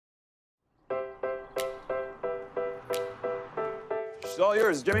all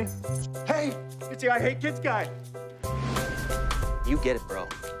yours, Jimmy. Hey, it's the I Hate Kids guy. You get it, bro.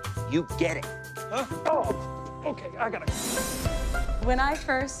 You get it. Huh? Oh, okay, I gotta. When I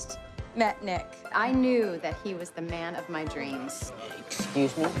first met Nick, I knew that he was the man of my dreams.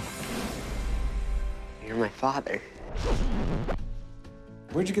 Excuse me? You're my father.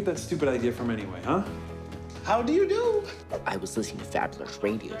 Where'd you get that stupid idea from anyway, huh? How do you do? I was listening to Fabulous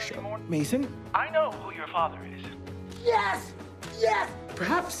radio show. Mason? I know who your father is. Yes! Yes!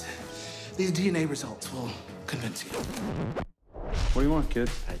 Perhaps these DNA results will convince you. What do you want, kid?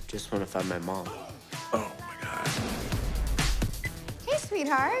 I just want to find my mom. Oh, my God. Hey,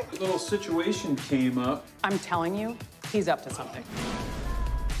 sweetheart. A little situation came up. I'm telling you, he's up to something.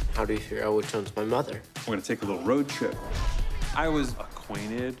 How do you figure out which one's my mother? We're gonna take a little road trip. I was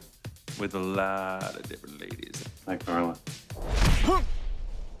acquainted with a lot of different ladies. Hi, Carla.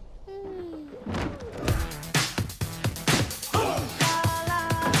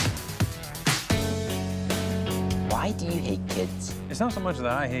 Why do you hate kids? It's not so much that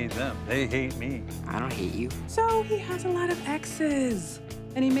I hate them. They hate me. I don't hate you. So he has a lot of exes.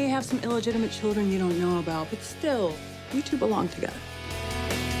 And he may have some illegitimate children you don't know about, but still, you two belong together.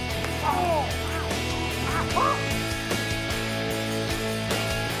 Are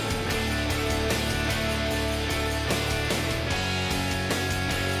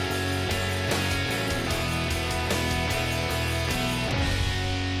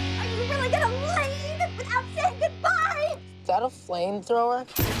you really gonna leave without saying goodbye? Is that a flamethrower?